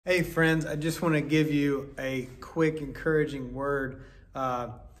Hey friends, I just want to give you a quick encouraging word.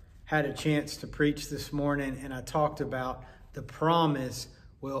 Had a chance to preach this morning and I talked about the promise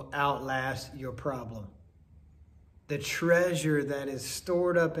will outlast your problem. The treasure that is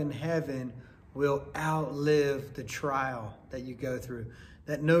stored up in heaven will outlive the trial that you go through.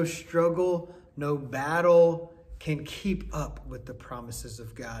 That no struggle, no battle can keep up with the promises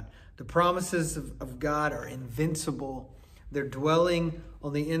of God. The promises of God are invincible. They're dwelling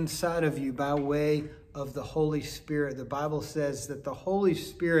on the inside of you by way of the Holy Spirit. The Bible says that the Holy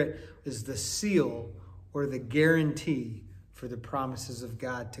Spirit is the seal or the guarantee for the promises of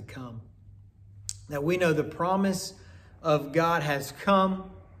God to come. Now we know the promise of God has come,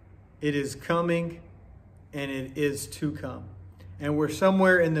 it is coming, and it is to come. And we're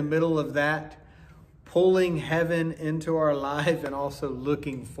somewhere in the middle of that, pulling heaven into our life and also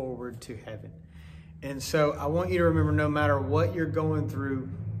looking forward to heaven. And so I want you to remember, no matter what you're going through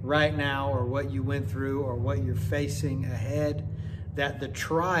right now or what you went through or what you're facing ahead, that the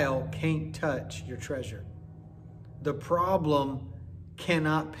trial can't touch your treasure. The problem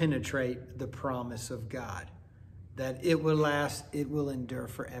cannot penetrate the promise of God. That it will last, it will endure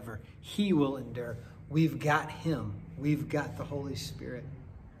forever. He will endure. We've got Him. We've got the Holy Spirit.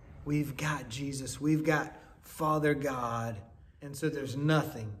 We've got Jesus. We've got Father God. And so there's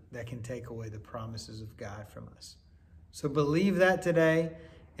nothing that can take away the promises of God from us. So believe that today.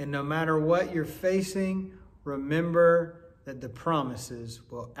 And no matter what you're facing, remember that the promises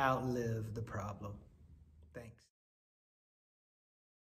will outlive the problem.